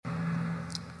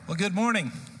Well, good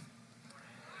morning.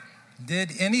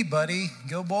 Did anybody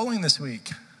go bowling this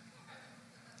week?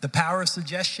 The power of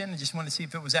suggestion, I just wanted to see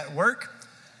if it was at work.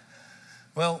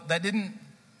 Well, that didn't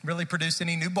really produce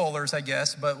any new bowlers, I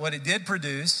guess, but what it did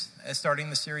produce, starting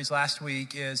the series last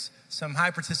week, is some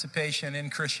high participation in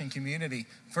Christian community.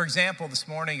 For example, this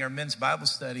morning, our men's Bible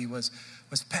study was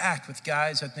packed with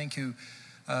guys, I think, who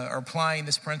are applying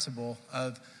this principle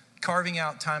of carving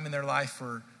out time in their life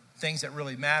for things that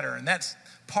really matter. And that's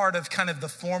part of kind of the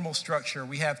formal structure.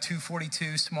 We have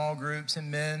 242 small groups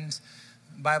and men's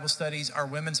Bible studies. Our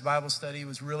women's Bible study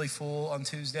was really full on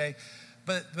Tuesday.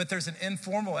 But there's an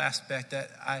informal aspect that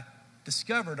I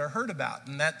discovered or heard about,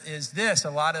 and that is this.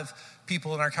 A lot of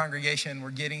people in our congregation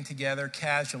were getting together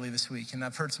casually this week, and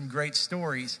I've heard some great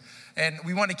stories. And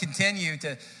we want to continue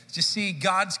to just see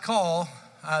God's call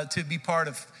to be part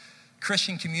of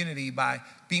Christian community by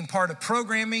being part of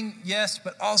programming, yes,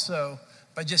 but also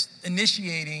by just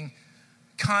initiating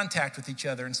contact with each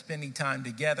other and spending time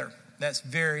together. That's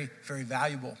very, very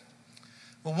valuable.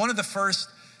 Well, one of the first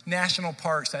national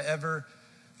parks I ever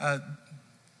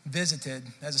visited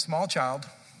as a small child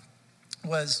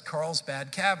was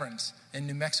Carlsbad Caverns in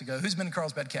New Mexico. Who's been to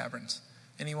Carlsbad Caverns?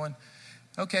 Anyone?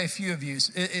 Okay, a few of you.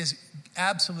 It is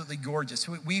absolutely gorgeous.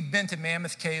 We've been to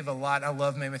Mammoth Cave a lot. I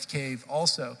love Mammoth Cave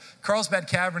also. Carlsbad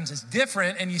Caverns is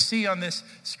different, and you see on this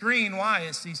screen why.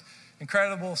 It's these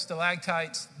incredible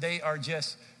stalactites. They are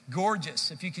just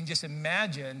gorgeous. If you can just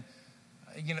imagine,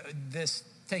 this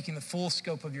taking the full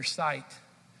scope of your sight.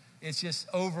 It's just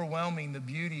overwhelming, the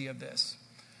beauty of this.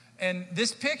 And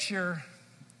this picture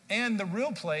and the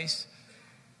real place,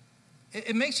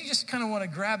 it makes you just kind of want to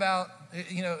grab out,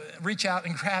 reach out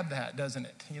and grab that, doesn't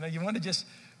it? You want to just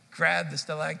grab the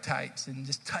stalactites and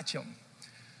just touch them.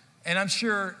 And I'm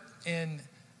sure in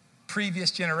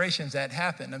previous generations that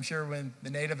happened. I'm sure when the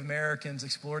Native Americans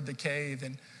explored the cave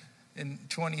and in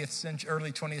early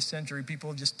 20th century,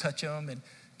 people just touch them and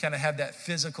kind of have that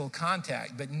physical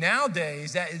contact. But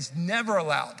nowadays, that is never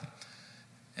allowed.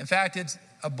 In fact, it's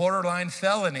a borderline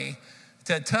felony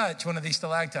to touch one of these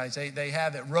stalactites. They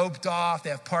have it roped off.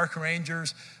 They have park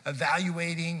rangers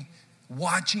evaluating,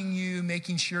 watching you,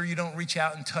 making sure you don't reach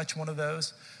out and touch one of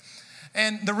those.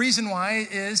 And the reason why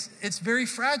is it's very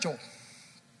fragile.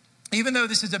 Even though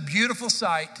this is a beautiful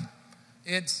sight,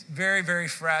 it's very, very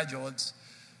fragile. It's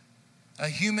a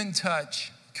human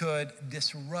touch could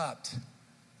disrupt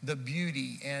the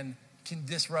beauty and can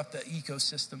disrupt the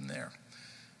ecosystem there.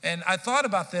 And I thought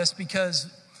about this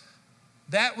because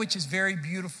that which is very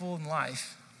beautiful in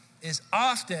life is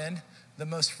often the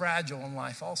most fragile in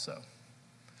life also.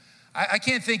 I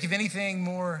can't think of anything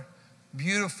more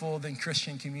beautiful than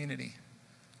Christian community.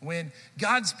 When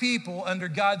God's people under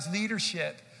God's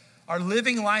leadership are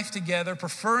living life together,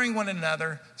 preferring one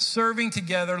another, serving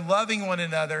together, loving one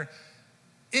another,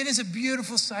 it is a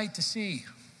beautiful sight to see.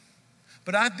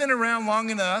 But I've been around long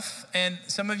enough, and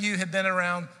some of you have been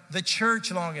around the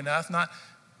church long enough, not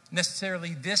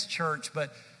necessarily this church,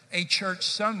 but a church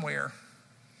somewhere,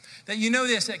 that you know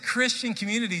this, that Christian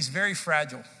community is very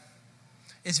fragile.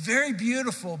 It's very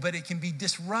beautiful, but it can be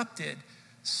disrupted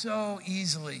so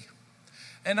easily.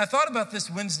 And I thought about this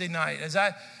Wednesday night. As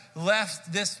I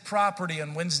left this property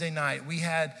on Wednesday night, we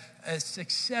had a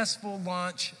successful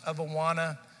launch of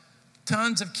Awana,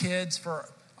 tons of kids for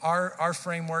our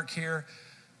framework here,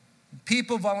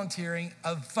 people volunteering,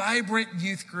 a vibrant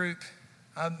youth group.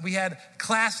 We had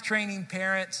class training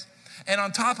parents. And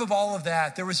on top of all of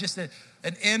that, there was just an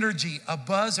energy, a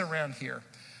buzz around here.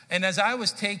 And as I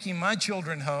was taking my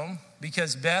children home,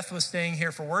 because Beth was staying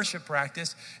here for worship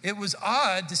practice, it was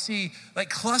odd to see like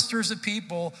clusters of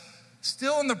people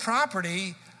still on the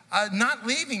property, not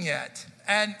leaving yet.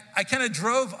 And I kind of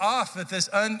drove off with this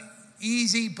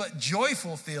uneasy but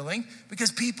joyful feeling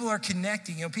because people are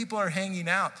connecting, people are hanging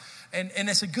out. And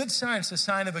it's a good sign, it's a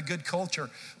sign of a good culture.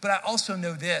 But I also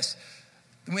know this,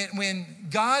 when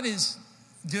God is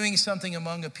doing something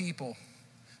among a people,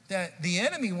 that the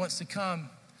enemy wants to come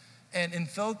and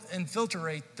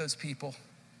infiltrate those people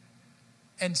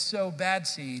and sow bad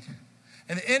seed.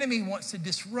 And the enemy wants to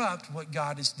disrupt what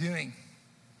God is doing.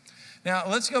 Now,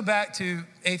 let's go back to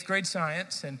 8th grade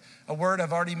science and a word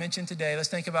I've already mentioned today. Let's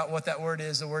think about what that word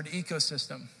is, the word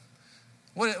ecosystem.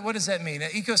 What does that mean? An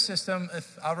ecosystem,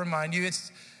 if I'll remind you,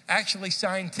 it's actually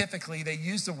scientifically, they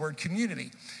use the word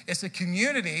community. It's a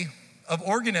community of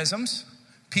organisms,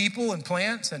 people and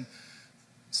plants and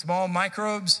small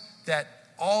microbes that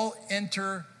all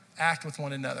interact with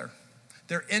one another.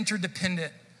 They're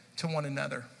interdependent to one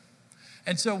another.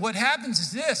 And so what happens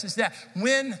is this, is that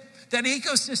when that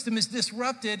ecosystem is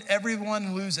disrupted,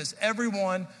 everyone loses.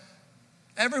 Everyone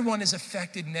is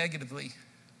affected negatively.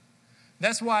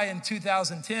 That's why in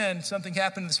 2010, something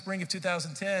happened in the spring of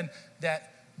 2010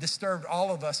 that disturbed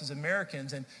all of us as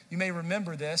Americans. And you may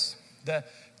remember this. The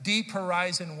Deep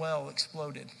Horizon well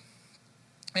exploded.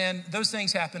 And those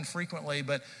things happen frequently,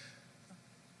 but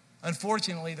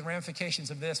unfortunately, the ramifications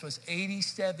of this was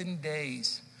 87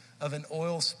 days of an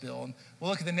oil spill. And we'll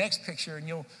look at the next picture, and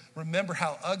you'll remember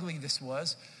how ugly this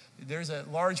was. There's a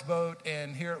large boat,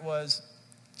 and here it was,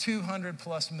 200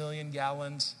 plus million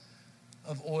gallons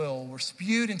of oil were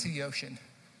spewed into the ocean.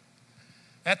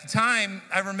 At the time,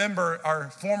 I remember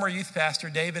our former youth pastor,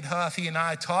 David Huff, he and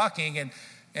I talking,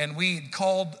 and we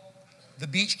called the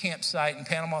beach campsite in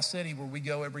Panama City where we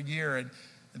go every year. And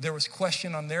there was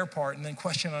question on their part and then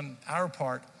question on our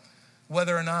part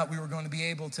whether or not we were going to be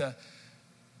able to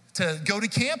go to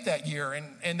camp that year.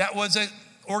 And that was an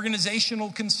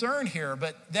organizational concern here.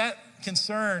 But that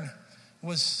concern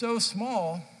was so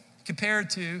small compared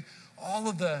to all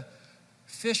of the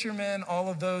fishermen, all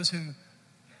of those who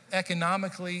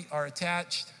economically are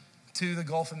attached to the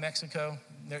Gulf of Mexico.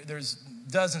 There's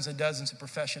dozens and dozens of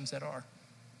professions that are.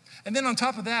 And then on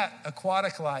top of that,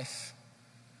 aquatic life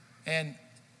and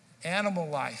animal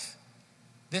life.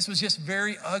 This was just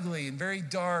very ugly and very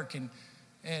dark and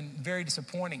very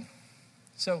disappointing.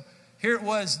 So here it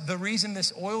was, the reason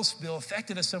this oil spill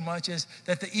affected us so much is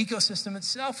that the ecosystem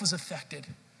itself was affected.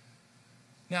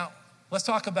 Now, let's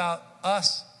talk about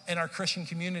us and our Christian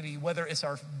community, whether it's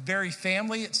our very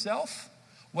family itself,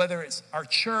 whether it's our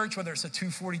church, whether it's a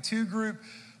 242 group,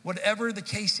 whatever the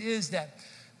case is, that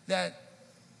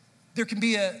there can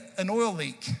be an oil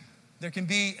leak, there can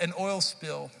be an oil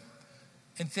spill,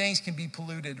 and things can be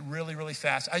polluted really, really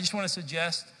fast. I just want to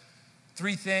suggest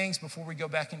 3 things before we go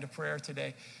back into prayer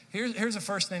today. Here's the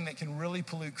first thing that can really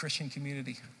pollute Christian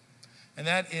community, and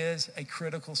that is a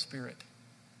critical spirit.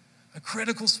 A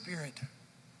critical spirit.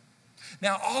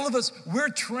 Now, all of us, we're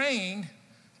trained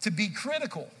to be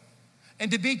critical.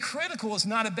 And to be critical is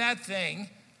not a bad thing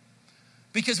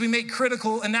because we make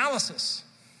critical analysis.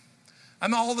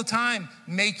 I'm all the time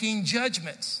making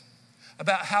judgments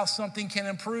about how something can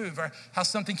improve or how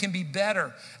something can be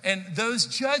better. And those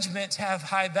judgments have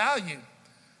high value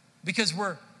because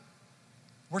we're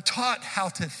taught how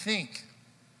to think.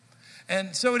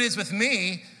 And so it is with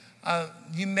me.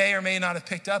 You may or may not have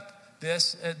picked up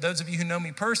this, those of you who know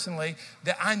me personally,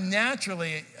 that I'm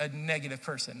naturally a negative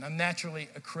person. I'm naturally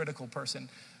a critical person.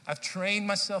 I've trained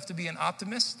myself to be an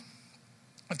optimist.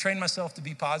 I've trained myself to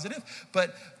be positive,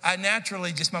 but I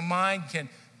naturally, just my mind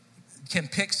can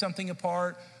pick something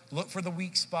apart, look for the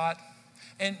weak spot.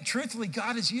 And truthfully,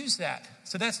 God has used that.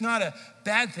 So that's not a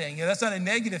bad thing. That's not a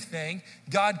negative thing.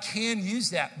 God can use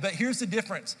that. But here's the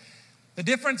difference. The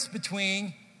difference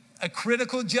between a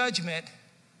critical judgment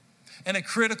and a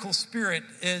critical spirit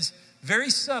is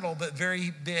very subtle, but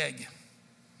very big.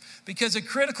 Because a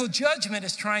critical judgment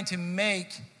is trying to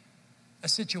make a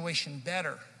situation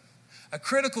better. A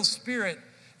critical spirit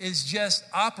is just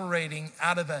operating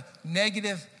out of a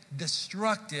negative,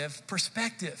 destructive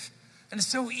perspective. And it's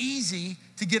so easy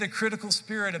to get a critical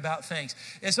spirit about things.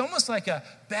 It's almost like a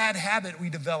bad habit we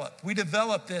develop. We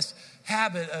develop this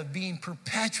habit of being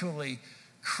perpetually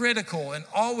critical and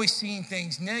always seeing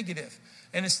things negative.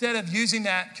 And instead of using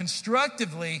that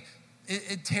constructively,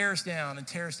 it tears down and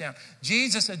tears down.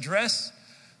 Jesus addressed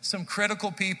some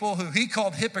critical people who he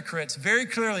called hypocrites very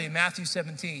clearly in Matthew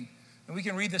 17. And we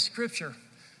can read the scripture.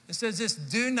 It says this,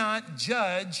 "Do not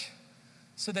judge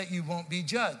so that you won't be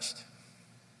judged.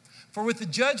 For with the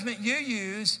judgment you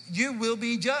use, you will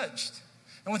be judged.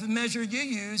 And with the measure you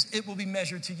use, it will be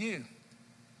measured to you.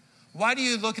 Why do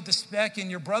you look at the speck in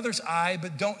your brother's eye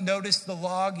but don't notice the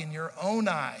log in your own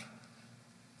eye?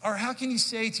 Or how can you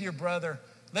say to your brother,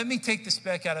 let me take the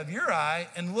speck out of your eye,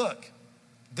 and look,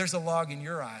 there's a log in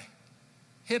your eye?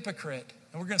 Hypocrite."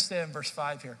 And we're going to stay in verse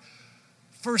 5 here.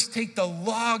 "First take the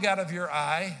log out of your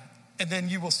eye, and then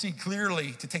you will see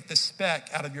clearly to take the speck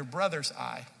out of your brother's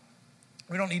eye."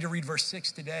 We don't need to read verse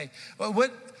 6 today. Well,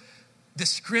 what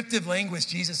descriptive language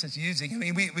Jesus is using. I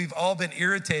mean, we've all been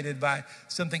irritated by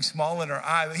something small in our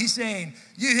eye. But he's saying,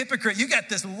 you hypocrite, you got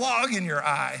this log in your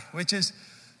eye, which is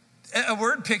a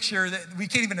word picture that we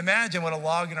can't even imagine what a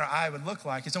log in our eye would look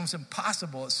like. It's almost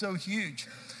impossible. It's so huge.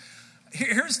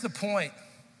 Here's the point.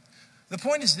 The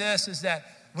point is this, is that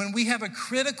when we have a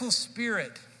critical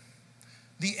spirit,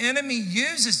 the enemy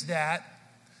uses that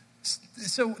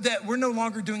so that we're no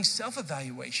longer doing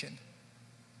self-evaluation.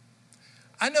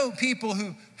 I know people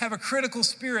who have a critical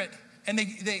spirit and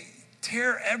they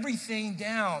tear everything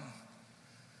down.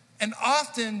 And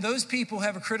often those people who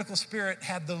have a critical spirit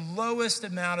have the lowest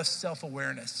amount of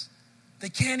self-awareness. They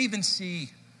can't even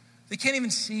see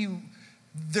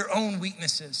their own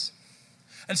weaknesses.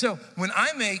 And so when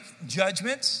I make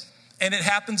judgments, and it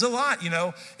happens a lot,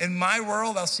 in my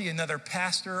world, I'll see another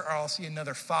pastor or I'll see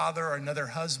another father or another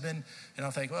husband, and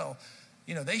I'll think, well,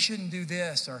 they shouldn't do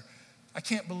this, or I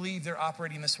can't believe they're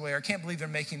operating this way, or I can't believe they're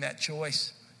making that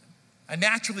choice. I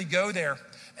naturally go there,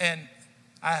 and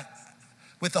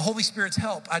with the Holy Spirit's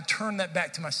help, I turn that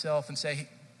back to myself and say,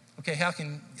 okay, how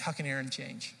can Aaron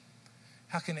change?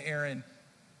 How can Aaron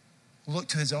look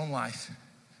to his own life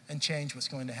and change what's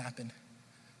going to happen?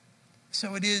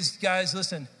 So it is, guys,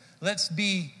 listen, let's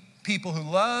be people who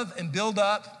love and build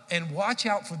up and watch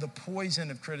out for the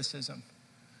poison of criticism.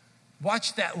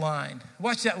 Watch that line.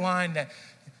 Watch that line that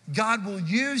God will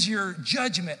use your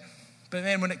judgment, but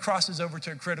then when it crosses over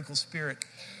to a critical spirit,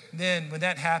 then when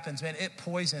that happens, man, it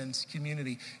poisons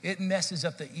community. It messes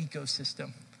up the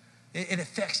ecosystem. It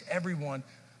affects everyone.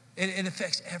 It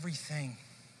affects everything.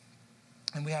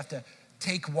 And we have to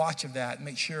take watch of that and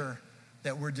make sure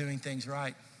that we're doing things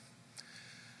right.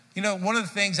 One of the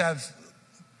things I've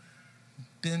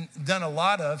done a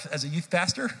lot of as a youth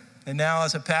pastor, and now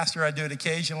as a pastor I do it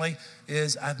occasionally,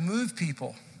 is I've moved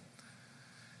people.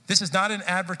 This is not an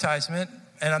advertisement,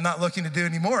 and I'm not looking to do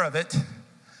any more of it,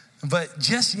 but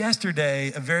just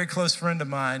yesterday, a very close friend of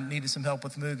mine needed some help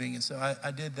with moving, and so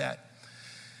I did that.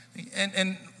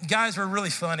 And guys were really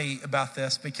funny about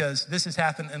this because this has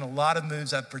happened in a lot of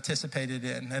moves I've participated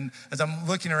in. And as I'm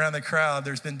looking around the crowd,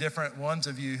 there's been different ones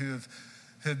of you who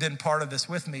have been part of this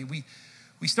with me.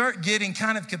 We start getting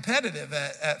kind of competitive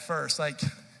at first, like,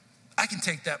 I can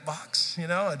take that box,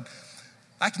 and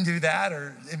I can do that,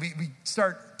 and we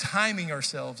start timing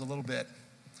ourselves a little bit.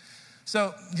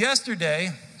 So yesterday,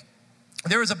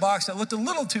 there was a box that looked a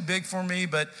little too big for me,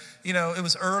 but it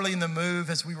was early in the move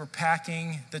as we were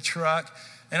packing the truck,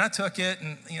 and I took it,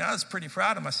 and I was pretty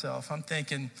proud of myself. I'm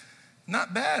thinking,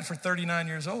 not bad for 39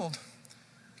 years old.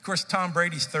 Of course, Tom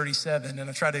Brady's 37, and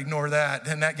I try to ignore that,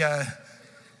 and that guy,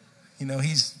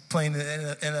 he's playing in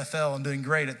the NFL and doing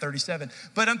great at 37.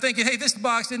 But I'm thinking, hey, this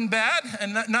box isn't bad,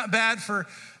 and not bad for,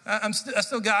 I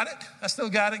still got it. I still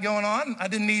got it going on. I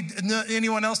didn't need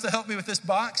anyone else to help me with this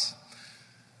box.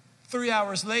 3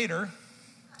 hours later,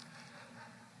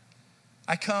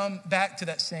 I come back to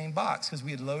that same box because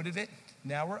we had loaded it.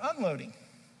 Now we're unloading.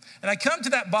 And I come to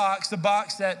that box, the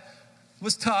box that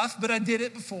was tough, but I did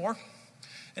it before.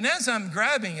 And as I'm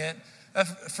grabbing it, a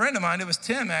friend of mine, it was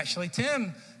Tim actually,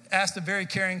 Tim asked a very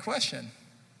caring question,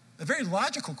 a very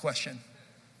logical question.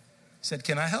 He said,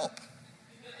 can I help?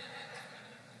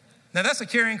 Now that's a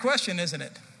caring question, isn't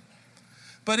it?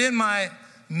 But in my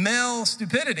male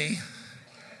stupidity,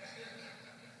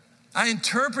 I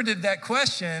interpreted that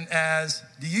question as,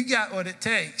 do you got what it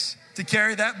takes to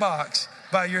carry that box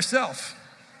by yourself?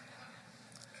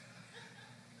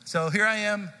 So here I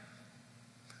am,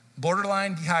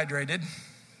 borderline dehydrated.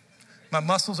 My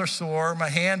muscles are sore. My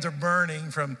hands are burning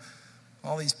from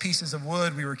all these pieces of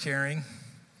wood we were carrying.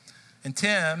 And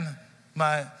Tim,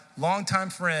 my longtime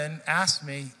friend, asked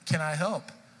me, can I help?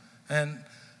 And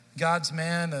God's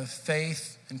man of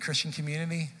faith and Christian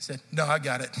community said, no, I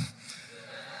got it.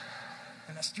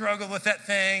 And I struggled with that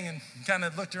thing and kind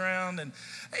of looked around. And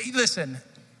hey, listen,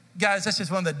 guys, that's just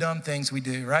one of the dumb things we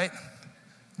do, right?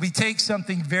 We take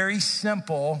something very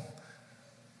simple,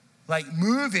 like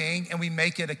moving, and we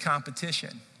make it a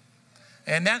competition.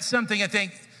 And that's something I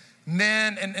think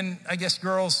men and I guess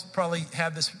girls probably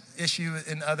have this issue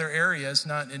in other areas,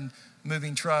 not in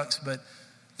moving trucks, but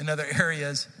in other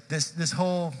areas. This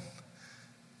whole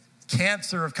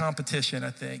cancer of competition,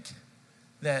 I think,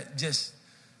 that just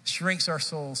shrinks our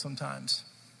soul sometimes.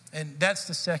 And that's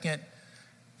the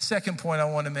second point I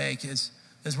want to make is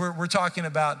we're talking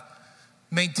about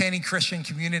maintaining Christian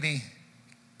community,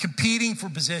 competing for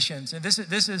positions. And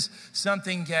this is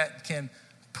something that can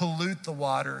pollute the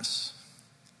waters.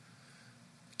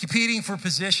 Competing for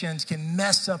positions can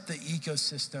mess up the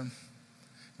ecosystem.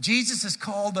 Jesus has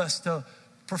called us to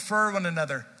prefer one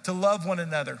another, to love one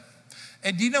another.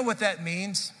 And do you know what that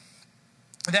means?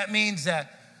 That means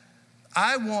that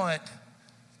I want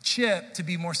Chip to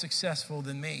be more successful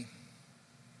than me.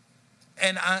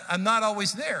 And I'm not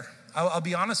always there. I'll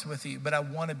be honest with you, but I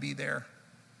want to be there.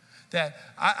 That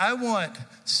I want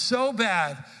so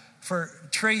bad for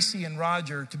Tracy and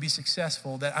Roger to be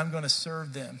successful that I'm going to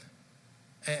serve them.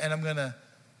 And I'm going to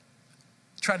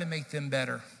try to make them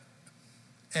better.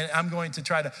 And I'm going to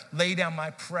try to lay down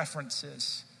my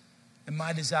preferences and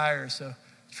my desires so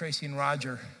Tracy and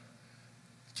Roger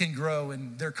can grow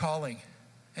in their calling.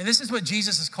 And this is what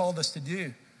Jesus has called us to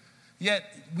do. Yet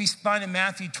we find in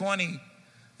Matthew 20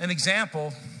 an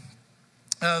example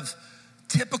of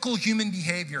typical human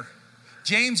behavior.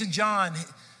 James and John,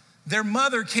 their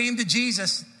mother came to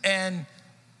Jesus and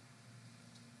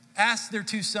asked their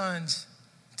 2 sons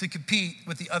to compete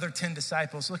with the other 10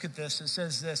 disciples. Look at this. It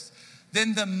says this.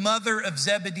 Then the mother of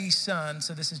Zebedee's sons,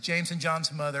 so this is James and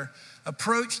John's mother,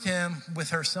 approached him with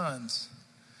her sons.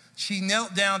 She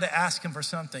knelt down to ask him for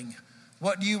something.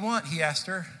 What do you want? He asked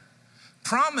her.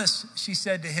 Promise, she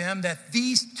said to him, that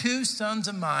these 2 sons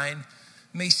of mine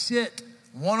may sit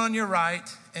one on your right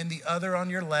and the other on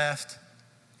your left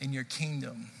in your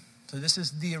kingdom. So this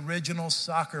is the original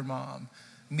soccer mom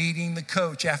meeting the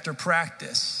coach after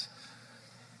practice.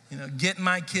 Getting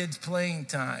my kids playing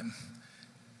time.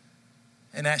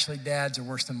 And actually, dads are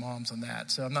worse than moms on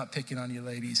that. So I'm not picking on you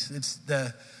ladies. It's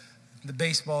the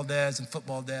baseball dads and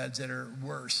football dads that are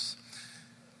worse.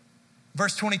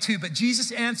 Verse 22, but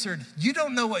Jesus answered, you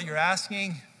don't know what you're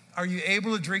asking. Are you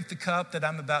able to drink the cup that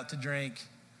I'm about to drink?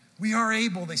 We are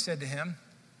able, they said to him.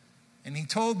 And he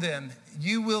told them,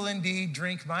 you will indeed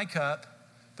drink my cup,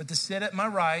 but to sit at my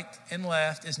right and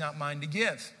left is not mine to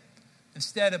give.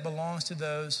 Instead, it belongs to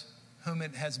those whom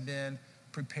it has been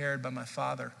prepared by my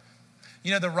Father.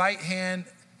 The right hand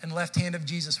and left hand of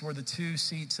Jesus were the 2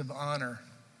 seats of honor.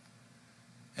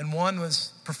 And one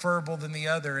was preferable than the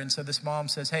other. And so this mom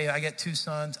says, hey, I got 2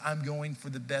 sons. I'm going for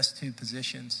the best 2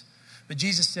 positions. But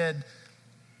Jesus said,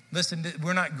 listen,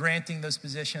 we're not granting those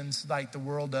positions like the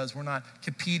world does. We're not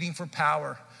competing for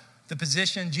power. The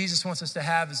position Jesus wants us to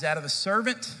have is that of a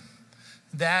servant,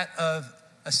 that of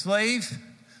a slave,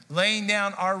 laying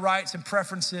down our rights and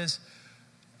preferences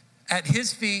at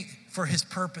his feet for his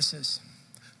purposes,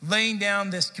 laying down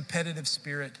this competitive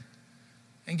spirit.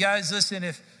 And guys, listen,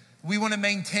 if we want to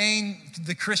maintain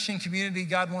the Christian community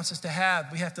God wants us to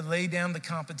have, we have to lay down the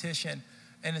competition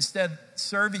and instead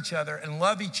serve each other and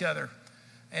love each other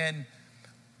and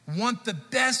want the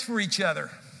best for each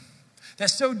other.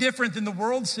 That's so different than the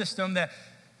world system that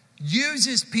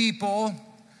uses people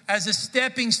as a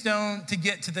stepping stone to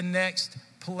get to the next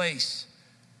place.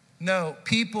 No,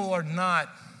 people are not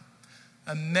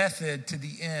a method to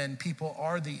the end. People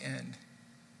are the end.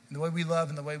 And the way we love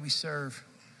and the way we serve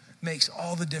makes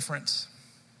all the difference.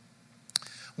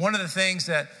 One of the things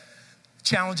that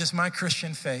challenges my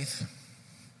Christian faith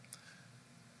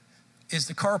is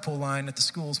the carpool line at the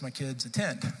schools my kids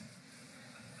attend.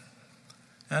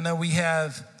 I know we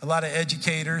have a lot of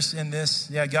educators in this.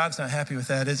 Yeah, God's not happy with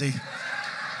that, is he?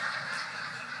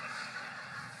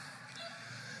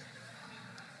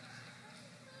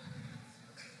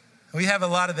 We have a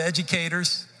lot of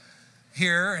educators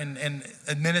here and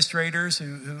administrators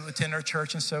who attend our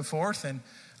church and so forth. And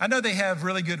I know they have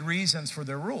really good reasons for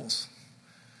their rules.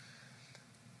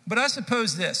 But I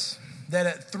suppose this, that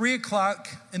at 3:00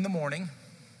 in the morning,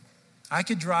 I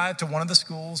could drive to one of the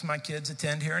schools my kids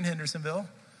attend here in Hendersonville,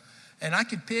 and I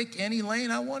could pick any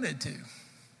lane I wanted to.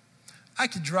 I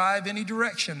could drive any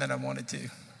direction that I wanted to.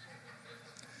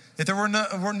 If there were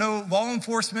no law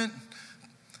enforcement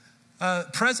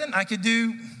present, I could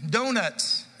do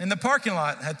donuts in the parking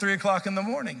lot at 3:00 in the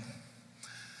morning.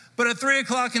 But at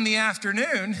 3:00 in the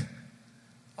afternoon,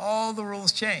 all the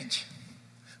rules change.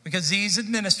 Because these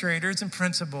administrators and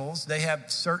principals, they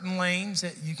have certain lanes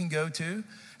that you can go to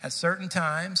at certain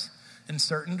times in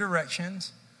certain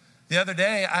directions. The other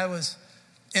day, I was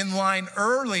in line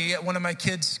early at one of my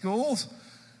kids' schools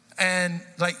and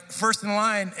first in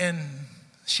line, and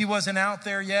she wasn't out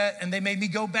there yet, and they made me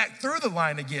go back through the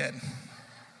line again.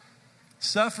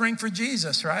 Suffering for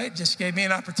Jesus, right? Just gave me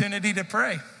an opportunity to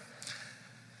pray.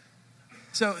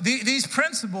 So these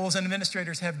principals and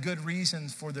administrators have good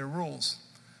reasons for their rules.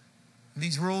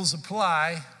 These rules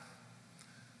apply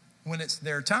when it's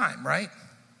their time, right?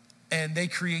 And they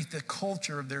create the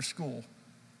culture of their school.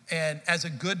 And as a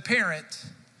good parent,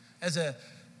 as a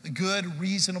good,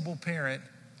 reasonable parent,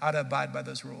 I'd abide by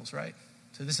those rules, right?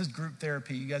 So this is group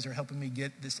therapy. You guys are helping me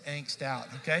get this angst out,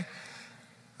 okay?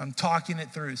 I'm talking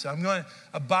it through. So I'm going to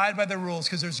abide by the rules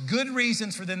because there's good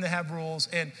reasons for them to have rules.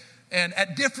 And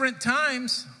at different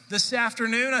times this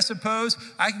afternoon, I suppose,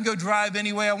 I can go drive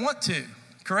any way I want to,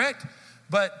 correct?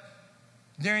 But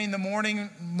during the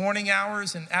morning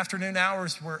hours and afternoon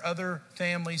hours where other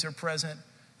families are present,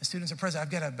 the students are present, I've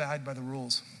got to abide by the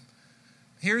rules.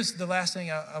 Here's the last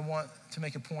thing I want to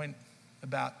make a point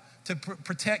about. To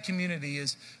protect community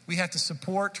is we have to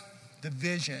support the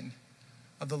vision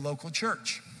of the local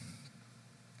church.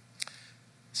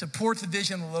 Support the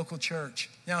vision of the local church.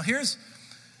 Now, here's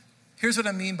what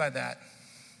I mean by that,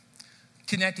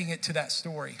 connecting it to that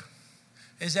story,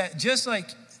 is that just like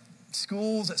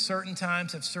schools at certain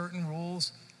times have certain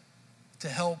rules to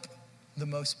help the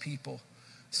most people.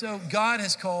 So God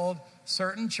has called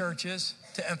certain churches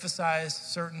to emphasize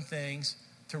certain things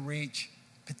to reach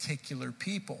particular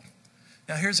people.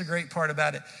 Now, here's the great part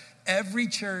about it. Every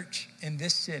church in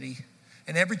this city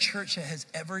and every church that has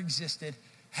ever existed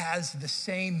has the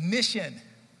same mission.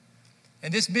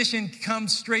 And this mission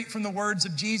comes straight from the words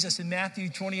of Jesus in Matthew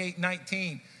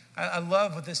 28:19. I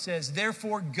love what this says.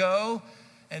 Therefore, go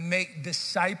and make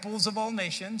disciples of all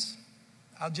nations.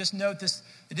 I'll just note this.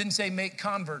 It didn't say make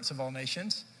converts of all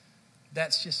nations.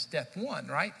 That's just step one,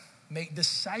 right? Make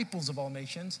disciples of all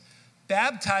nations,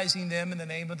 baptizing them in the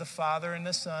name of the Father and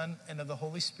the Son and of the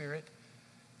Holy Spirit,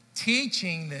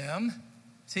 teaching them,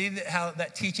 see how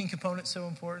that teaching component is so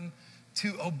important,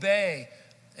 to obey.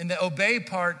 And the obey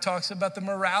part talks about the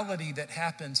morality that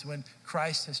happens when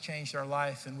Christ has changed our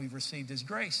life and we've received his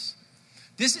grace.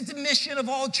 This is the mission of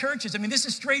all churches. I mean, this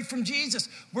is straight from Jesus.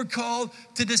 We're called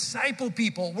to disciple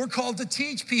people. We're called to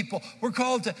teach people. We're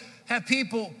called to have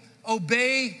people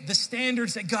obey the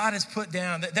standards that God has put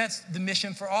down. That's the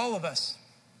mission for all of us.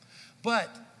 But,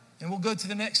 and we'll go to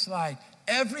the next slide,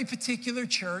 every particular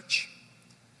church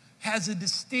has a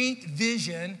distinct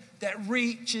vision that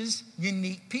reaches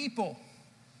unique people.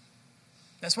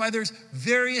 That's why there's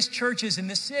various churches in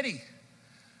this city.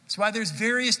 That's why there's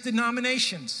various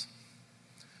denominations.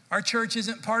 Our church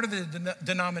isn't part of a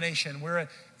denomination. We're an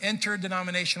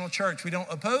interdenominational church. We don't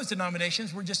oppose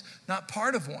denominations. We're just not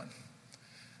part of one.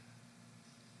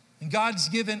 And God's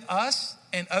given us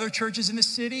and other churches in the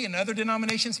city and other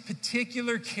denominations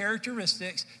particular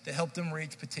characteristics that help them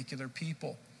reach particular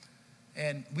people.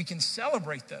 And we can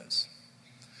celebrate those.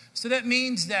 So that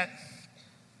means that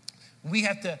we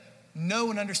have to know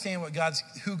and understand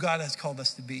who God has called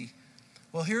us to be.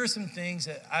 Well, here are some things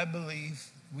that I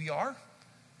believe we are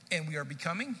and we are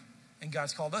becoming and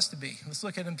God's called us to be. Let's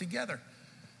look at them together.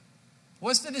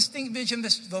 What's the distinct vision of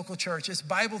this local church? It's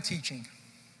Bible teaching.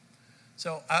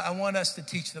 So I want us to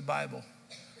teach the Bible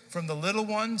from the little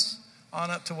ones on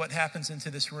up to what happens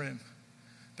into this room,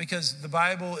 because the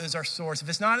Bible is our source. If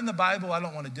it's not in the Bible, I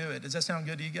don't want to do it. Does that sound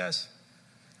good to you guys?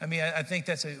 I mean, I think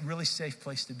that's a really safe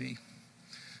place to be.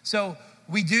 So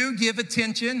we do give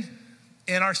attention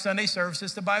in our Sunday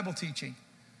services to Bible teaching.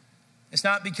 It's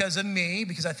not because of me,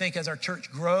 because I think as our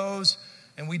church grows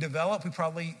and we develop, we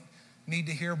probably need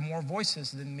to hear more voices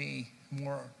than me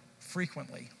more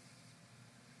frequently.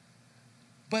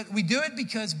 But we do it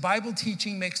because Bible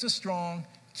teaching makes us strong,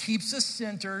 keeps us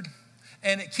centered,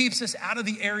 and it keeps us out of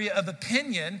the area of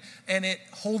opinion, and it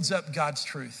holds up God's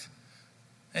truth.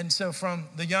 And so from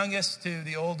the youngest to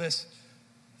the oldest,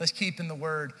 let's keep in the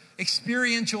word.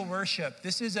 Experiential worship.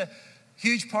 This is a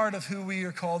huge part of who we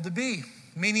are called to be.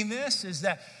 Meaning this is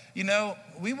that,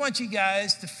 we want you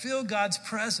guys to feel God's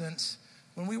presence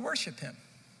when we worship him.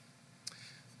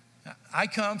 I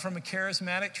come from a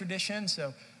charismatic tradition,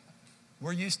 so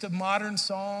we're used to modern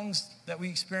songs that we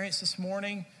experienced this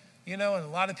morning, and a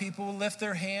lot of people will lift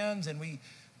their hands, and we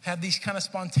have these kind of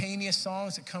spontaneous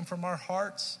songs that come from our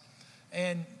hearts.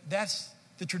 And that's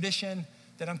the tradition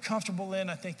that I'm comfortable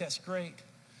in. I think that's great.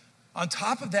 On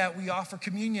top of that, we offer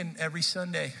communion every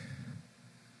Sunday.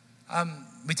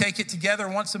 We take it together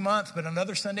once a month, but on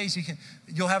other Sundays,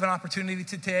 you'll have an opportunity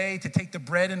today to take the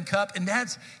bread and cup, and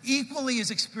that's equally as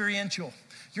experiential.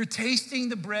 You're tasting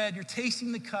the bread, you're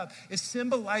tasting the cup. It's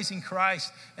symbolizing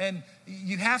Christ, and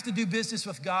you have to do business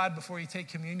with God before you take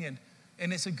communion,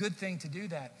 and it's a good thing to do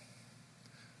that.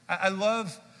 I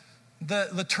love the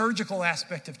liturgical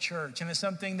aspect of church, and it's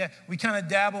something that we kind of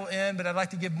dabble in, but I'd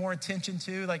like to give more attention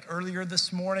to. Like earlier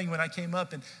this morning when I came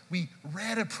up and we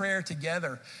read a prayer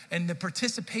together, and the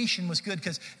participation was good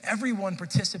because everyone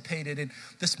participated, and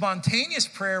the spontaneous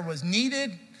prayer was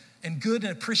needed and good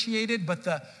and appreciated, but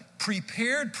the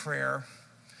prepared prayer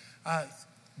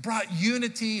brought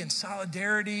unity and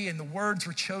solidarity, and the words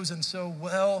were chosen so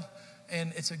well,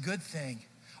 and it's a good thing.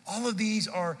 All of these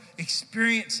are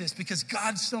experiences because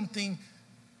God is someone,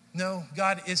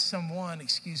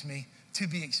 to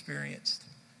be experienced.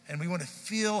 And we want to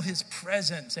feel his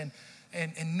presence and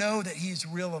know that he's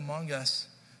real among us.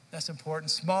 That's important.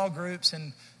 Small groups,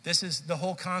 and this is the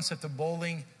whole concept of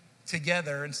bowling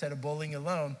together instead of bowling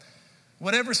alone.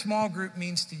 Whatever small group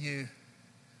means to you,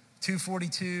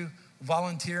 242,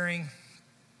 volunteering,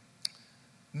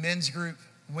 men's group,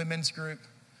 women's group,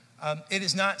 it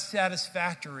is not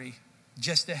satisfactory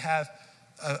just to have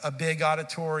a big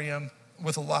auditorium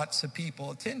with lots of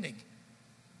people attending.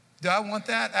 Do I want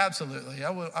that? Absolutely.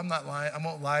 I'm not lying. I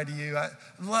won't lie to you. I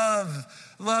love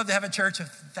to have a church of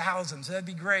thousands. That'd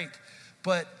be great.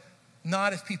 But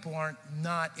not if people aren't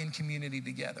not in community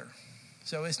together.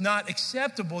 So it's not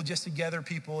acceptable just to gather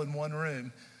people in one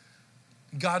room.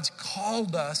 God's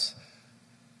called us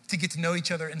to get to know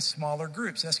each other in smaller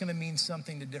groups. That's going to mean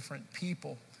something to different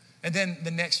people. And then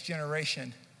the next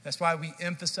generation. That's why we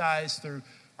emphasize through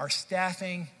our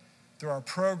staffing, through our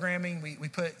programming, we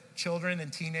put children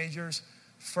and teenagers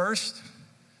first.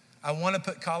 I want to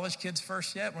put college kids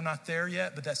first yet. We're not there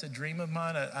yet, but that's a dream of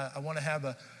mine. I want to have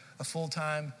a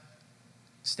full-time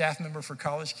staff member for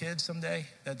college kids someday.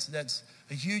 That's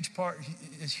a huge part.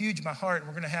 It's huge in my heart.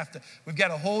 We've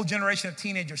got a whole generation of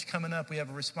teenagers coming up. We have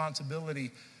a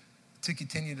responsibility to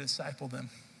continue to disciple them.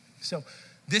 So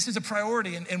this is a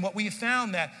priority. And what we have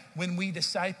found that when we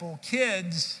disciple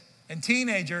kids and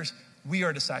teenagers, we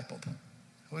are discipled.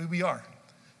 We are.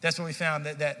 That's what we found,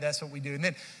 that's what we do. And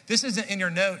then this isn't in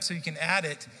your notes, so you can add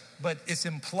it, but it's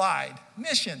implied.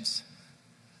 Missions,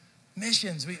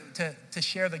 to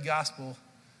share the gospel.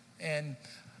 And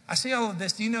I say all of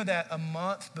this. Do you know that a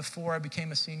month before I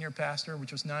became a senior pastor,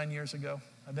 which was 9 years ago,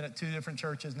 I've been at 2 different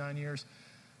churches, 9 years,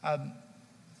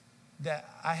 that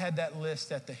I had that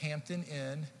list at the Hampton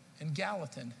Inn in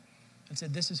Gallatin and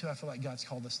said, this is who I feel like God's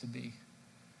called us to be.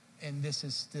 And this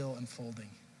is still unfolding,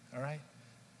 all right?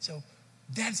 So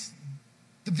that's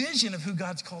the vision of who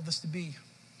God's called us to be.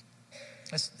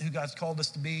 That's who God's called us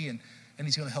to be, and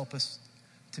he's going to help us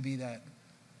to be that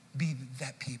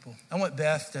people. I want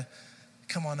Beth to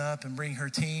come on up and bring her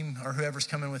team, or whoever's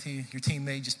coming with you. Your team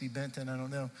may just be Benton, I don't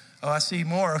know. Oh, I see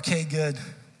more. Okay, good.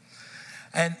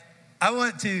 And I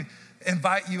want to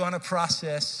invite you on a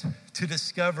process to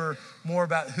discover more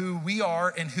about who we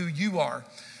are and who you are.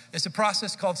 It's a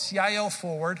process called CIL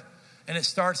Forward, and it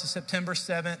starts September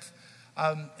 7th.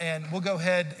 And we'll go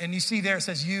ahead, and you see there it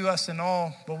says you, us, and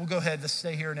all, but we'll go ahead, let's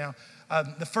stay here now.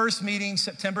 The first meeting,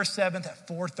 September 7th at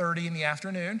 4:30 in the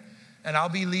afternoon, and I'll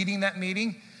be leading that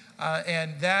meeting.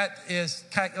 And that is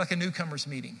kind of like a newcomers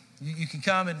meeting. You can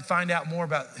come and find out more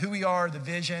about who we are, the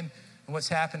vision, and what's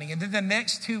happening. And then the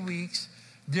next 2 weeks,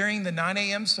 during the 9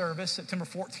 a.m. service, September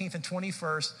 14th and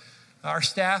 21st, our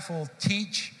staff will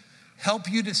teach,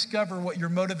 help you discover what your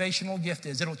motivational gift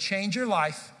is. It'll change your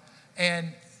life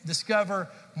and discover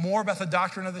more about the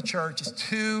doctrine of the church. It's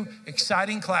 2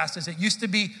 exciting classes. It used to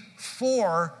be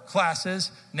 4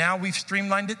 classes. Now we've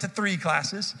streamlined it to 3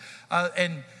 classes.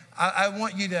 And I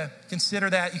want you to consider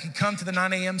that. You can come to the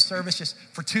 9 a.m. service just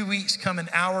for 2 weeks, come an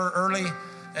hour early,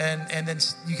 and then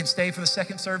you can stay for the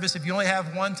second service. If you only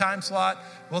have 1 time slot,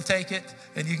 we'll take it.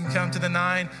 And you can come to the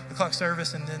 9 o'clock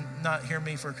service and then not hear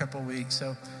me for a couple of weeks.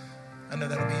 So I know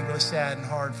that'll be really sad and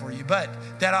hard for you, but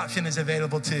that option is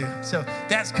available too. So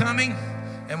that's coming,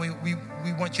 and we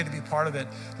want you to be part of it.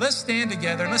 Let's stand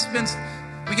together and let's spend.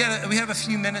 We have a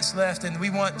few minutes left, and we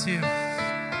want to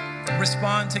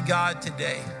respond to God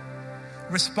today.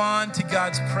 Respond to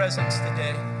God's presence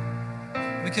today,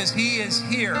 because He is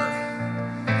here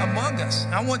among us.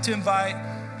 I want to invite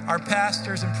our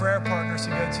pastors and prayer partners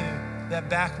to go to that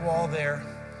back wall there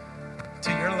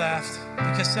to your left,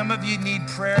 because some of you need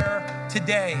prayer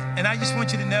today. And I just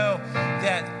want you to know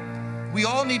that we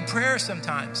all need prayer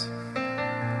sometimes.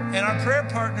 And our prayer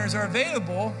partners are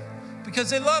available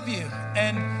because they love you.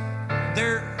 And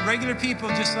they're regular people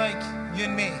just like you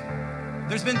and me.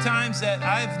 There's been times that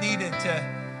I've needed to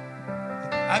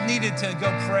go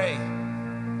pray.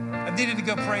 I've needed to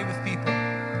go pray with people.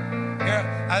 Here,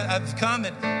 I've come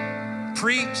and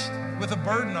preached with a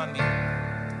burden on me.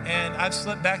 And I've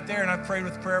slipped back there and I've prayed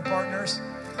with prayer partners.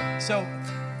 So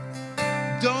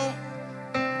don't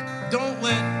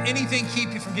let anything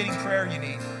keep you from getting prayer you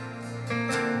need.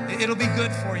 It'll be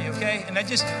good for you, okay? And I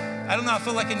don't know, I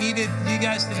feel like I needed you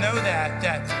guys to know that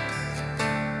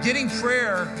getting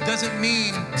prayer doesn't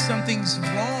mean something's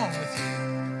wrong with you.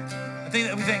 I think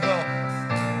that we think, well,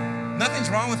 nothing's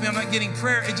wrong with me, I'm not getting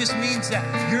prayer. It just means that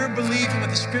you're believing what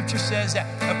the scripture says, that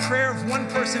a prayer of one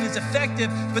person is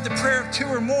effective, but the prayer of 2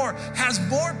 or more has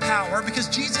more power because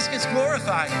Jesus gets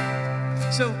glorified.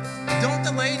 So don't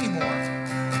delay anymore,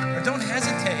 or don't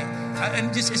hesitate.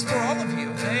 And just, it's for all of you,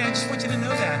 okay? I just want you to know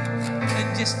that.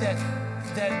 And just that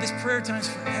this prayer time is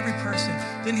for every person.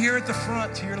 Then here at the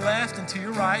front, to your left and to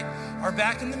your right, or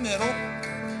back in the middle,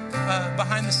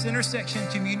 behind the center section,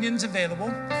 communion's available.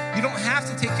 You don't have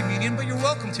to take communion, but you're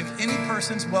welcome to. Any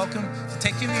person's welcome to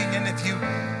take communion if you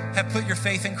have put your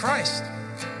faith in Christ.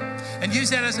 And use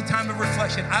that as a time of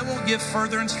reflection. I won't give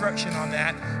further instruction on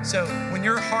that. So when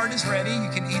your heart is ready, you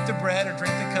can eat the bread or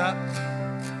drink the cup.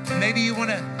 Maybe you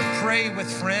want to pray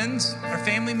with friends or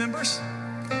family members.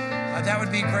 That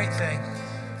would be a great thing.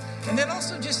 And then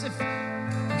also, just if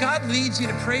God leads you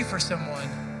to pray for someone,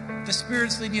 the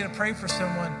Spirit's leading you to pray for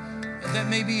someone, that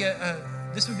may be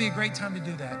this would be a great time to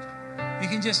do that. You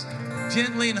can just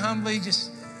gently and humbly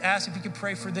just ask if you could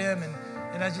pray for them,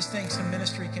 and I just think some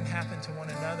ministry can happen to one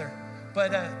another.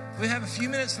 But we have a few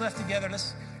minutes left together.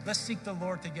 Let's seek the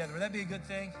Lord together. Would that be a good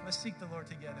thing? Let's seek the Lord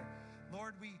together.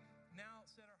 Lord, we